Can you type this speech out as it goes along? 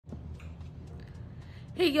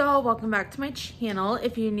Hey y'all, welcome back to my channel.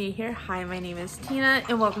 If you're new here, hi, my name is Tina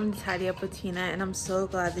and welcome to Tidy Up with Tina, and I'm so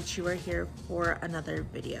glad that you are here for another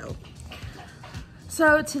video.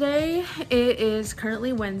 So today it is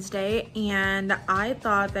currently Wednesday and I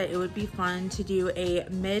thought that it would be fun to do a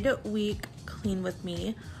midweek clean with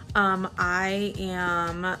me. I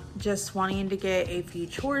am just wanting to get a few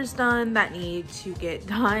chores done that need to get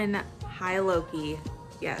done. Hi Loki.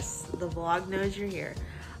 Yes, the vlog knows you're here.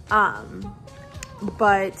 I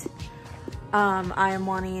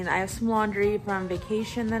have some laundry from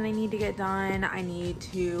vacation that I need to get done. I need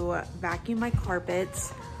to vacuum my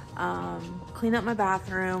carpets, clean up my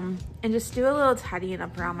bathroom, and just do a little tidying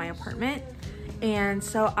up around my apartment. And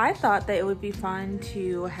so I thought that it would be fun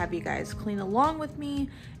to have you guys clean along with me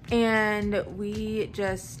and we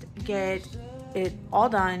just get it all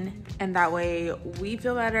done. And that way we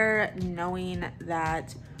feel better knowing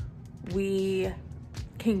that we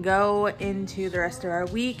can go into the rest of our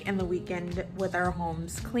week and the weekend with our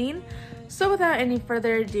homes clean. So without any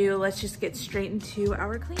further ado, let's just get straight into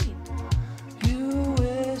our cleaning. You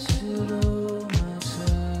wasted all my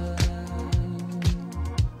time.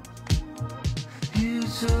 You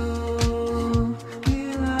told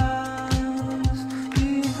me lies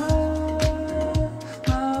behind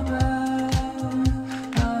my back.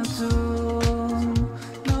 I don't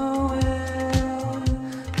know where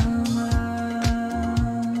I'm at.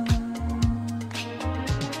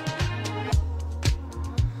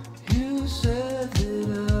 You said that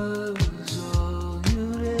I was all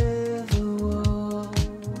you'd ever want.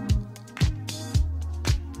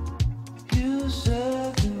 You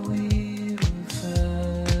said that we were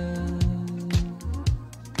fine.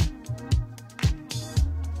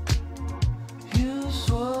 You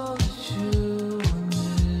swore that you would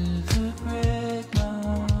never break my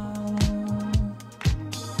heart.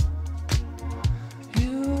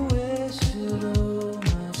 You wasted all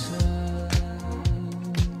my time.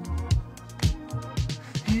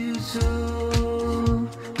 You told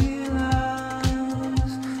me lies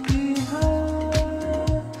behind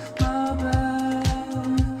my back.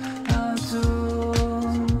 I don't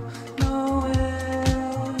know where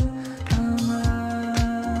I'm at.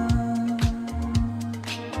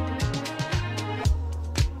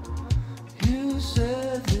 You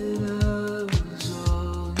said that I was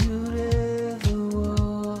all you'd ever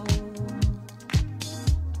want.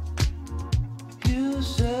 You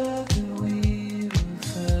said that we were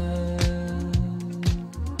fine.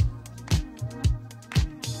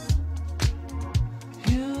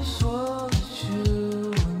 You swore that you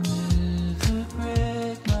would never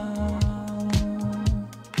break my heart.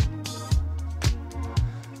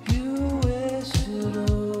 You wasted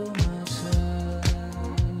all my time.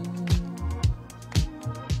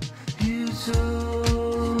 You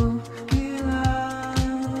told me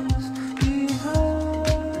lies behind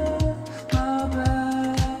my back.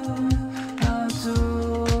 I don't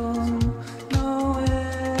know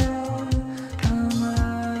where I'm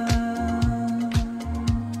at.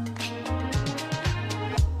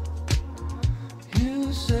 You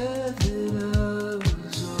said that I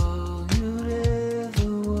was all you'd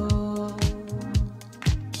ever want.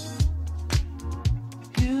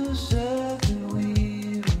 You said that we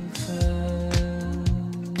were fine.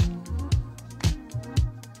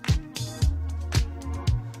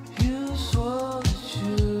 You swore that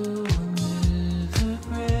you would never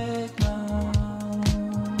break my heart.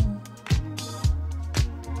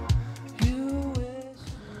 You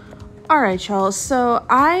All right, y'all. So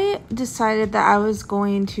I decided that I was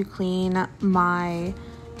going to clean my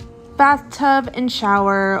bathtub and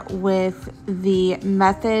shower with the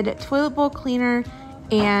Method toilet bowl cleaner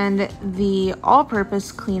and the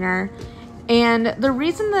all-purpose cleaner. And the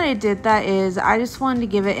reason that I did that is I just wanted to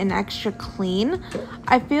give it an extra clean.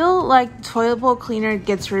 I feel like toilet bowl cleaner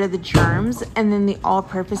gets rid of the germs and then the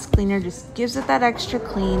all-purpose cleaner just gives it that extra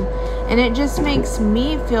clean, and it just makes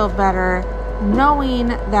me feel better knowing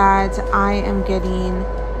that I am getting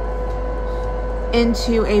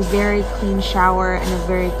into a very clean shower and a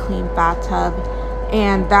very clean bathtub,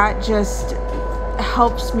 and that just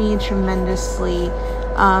helps me tremendously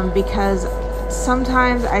because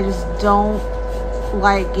sometimes I just don't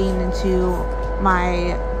like getting into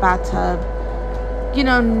my bathtub,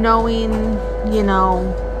 knowing,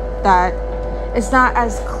 that it's not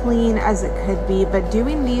as clean as it could be, but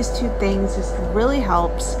doing these two things just really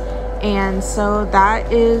helps. And so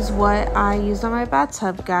that is what I used on my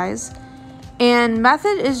bathtub, guys. And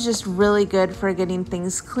Method is just really good for getting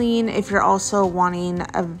things clean if you're also wanting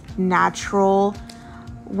a natural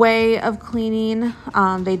way of cleaning.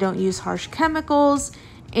 They don't use harsh chemicals,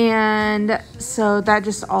 and so that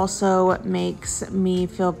just also makes me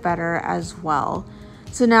feel better as well.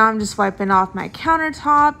 So now I'm just wiping off my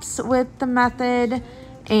countertops with the method,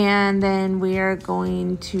 and then we are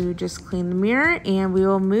going to just clean the mirror and we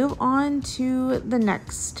will move on to the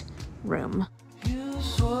next room. You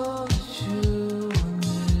swore that you would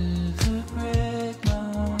never break my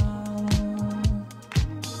heart.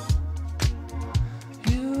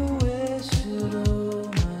 You wasted all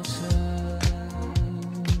my time.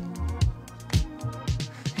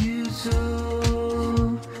 You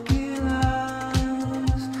told me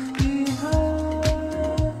lies behind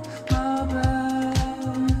my back.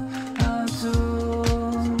 I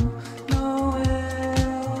don't know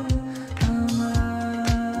where am I.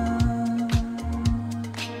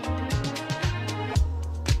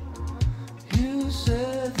 You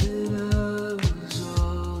said that I was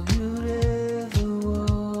all you'd ever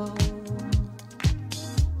want.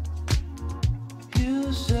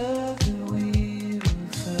 You said that we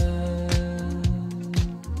were fine.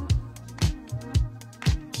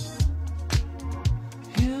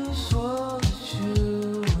 You swore that you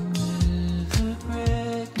would never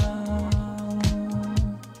break my heart.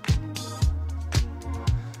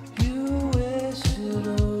 You wasted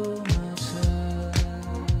all my time.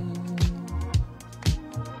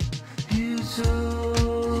 You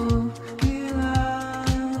told me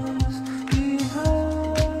lies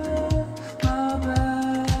behind my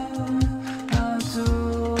back. I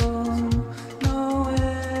don't know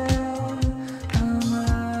where am I.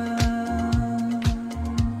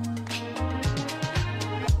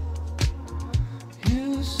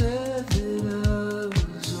 You said that I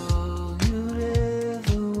was all you'd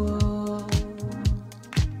ever want.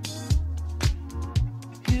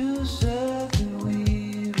 You said that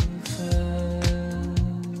we were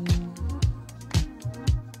fine.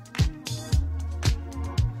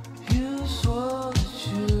 You swore that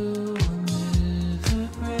you would never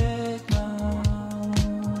break my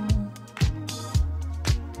heart.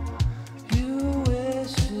 You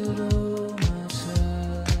wasted all my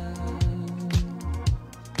time.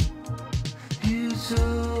 You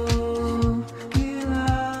told me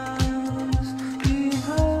lies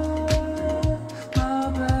behind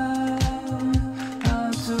my back.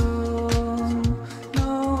 I don't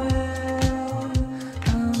know where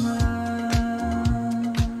am I.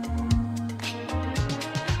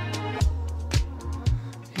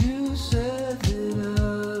 You said that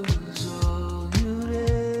I was all you'd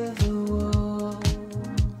ever want.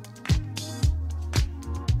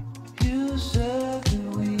 You said that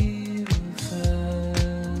we were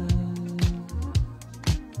fine.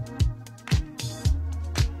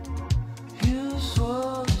 You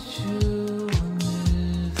swore that you would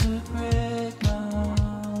never break my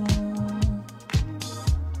heart.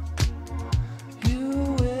 You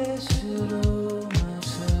wasted all my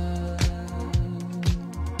time.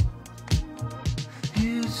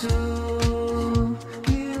 You told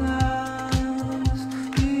me lies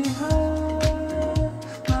behind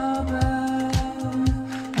my back.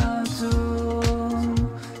 I don't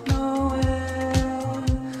know where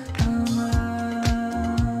am I.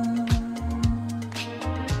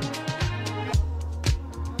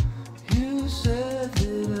 You said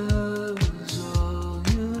that I was all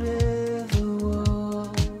you'd ever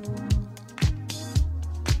want.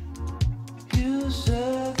 You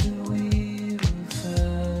said that we were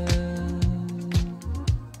fine.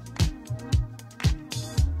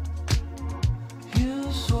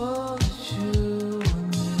 You swore that you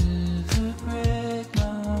would never break my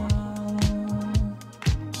heart.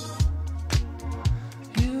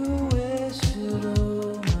 You wasted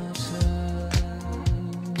all my time.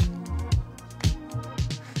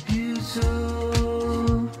 You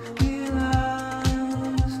told me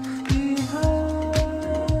lies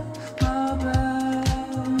behind my back.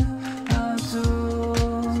 I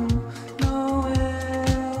don't know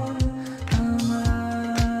where am I.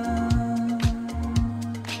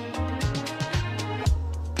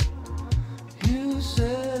 You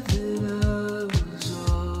said that I was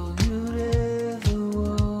all you'd ever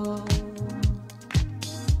want.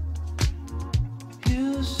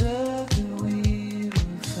 You said that we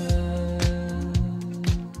were fine.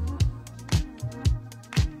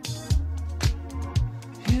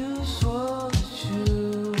 You swore that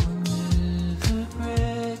you would never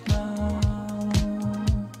break my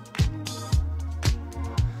heart.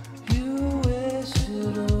 You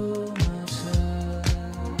wasted all my time.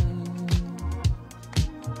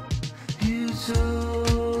 You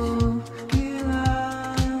told me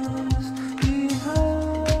lies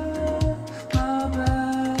behind my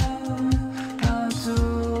back. I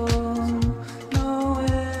don't know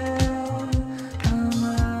where am I.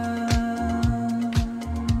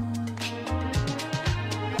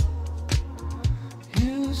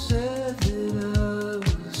 You said that I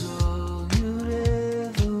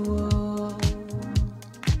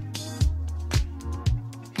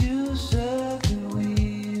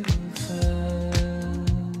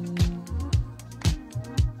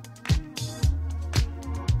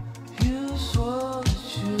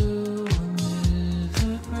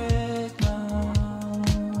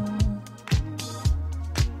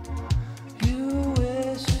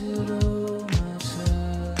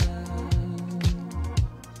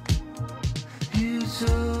to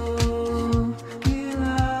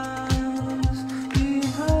realize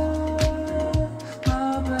behind my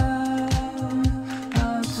back, I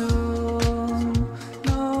don't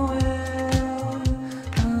know where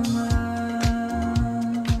I'm at.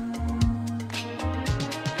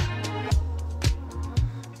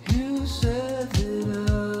 You said that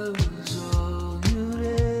I was all you'd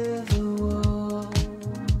ever want.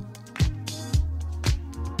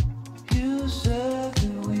 You said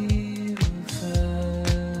that we were fine.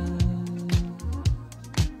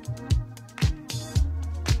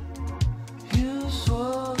 You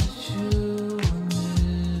swore that you would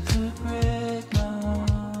never break my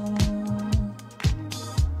heart.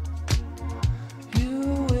 You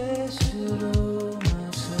wasted all my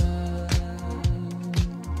time.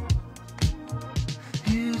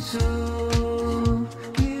 You told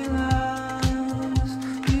me lies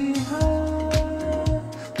behind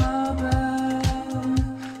my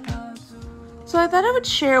back. So I thought I would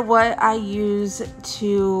share what I use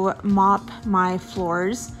to mop my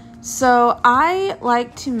floors. So I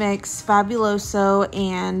like to mix Fabuloso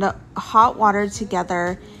and hot water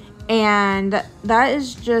together, and that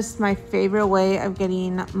is just my favorite way of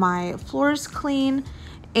getting my floors clean.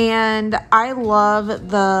 And I love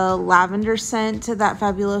the lavender scent that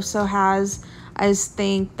Fabuloso has. I just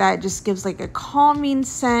think that just gives like a calming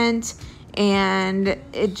scent, and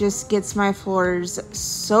it just gets my floors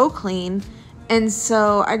so clean. And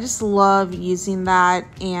so I just love using that.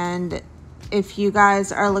 And if you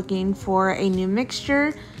guys are looking for a new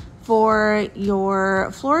mixture for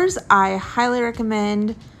your floors, I highly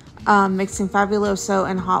recommend mixing Fabuloso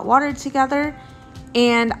and hot water together.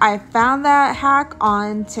 And I found that hack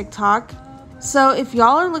on TikTok. So if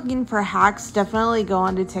y'all are looking for hacks, definitely go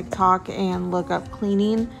onto TikTok and look up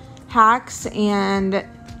cleaning hacks, and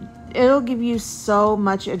it'll give you so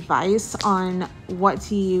much advice on what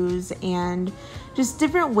to use and just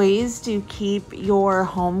different ways to keep your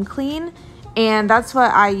home clean. And that's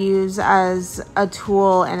what I use as a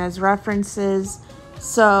tool and as references.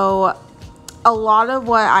 So a lot of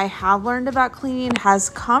what I have learned about cleaning has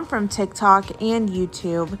come from TikTok and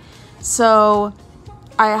YouTube. So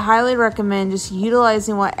I highly recommend just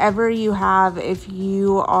utilizing whatever you have if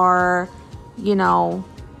you are, you know,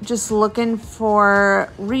 just looking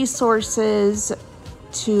for resources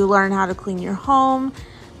to learn how to clean your home,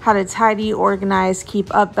 how to tidy, organize,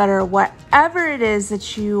 keep up better, whatever it is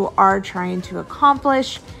that you are trying to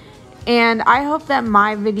accomplish. And I hope that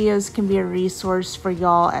my videos can be a resource for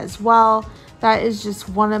y'all as well. That is just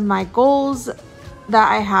one of my goals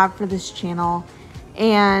that I have for this channel.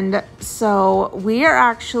 And so we are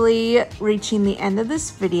actually reaching the end of this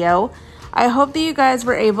video. I hope that you guys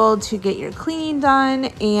were able to get your cleaning done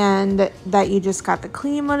and that you just got the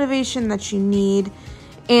cleaning motivation that you need.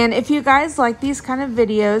 And if you guys like these kind of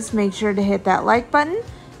videos, make sure to hit that like button,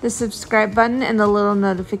 the subscribe button, and the little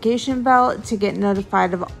notification bell to get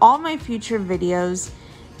notified of all my future videos.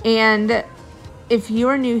 And if you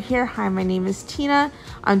are new here, hi, my name is Tina.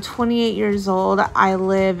 I'm 28 years old. I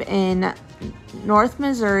live in North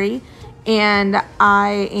Missouri, and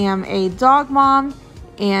I am a dog mom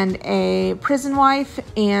and a prison wife.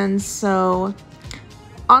 And so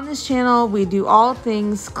on this channel, we do all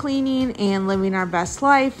things cleaning and living our best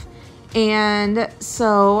life. And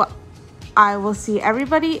so I will see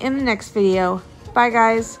everybody in the next video. Bye,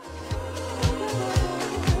 guys.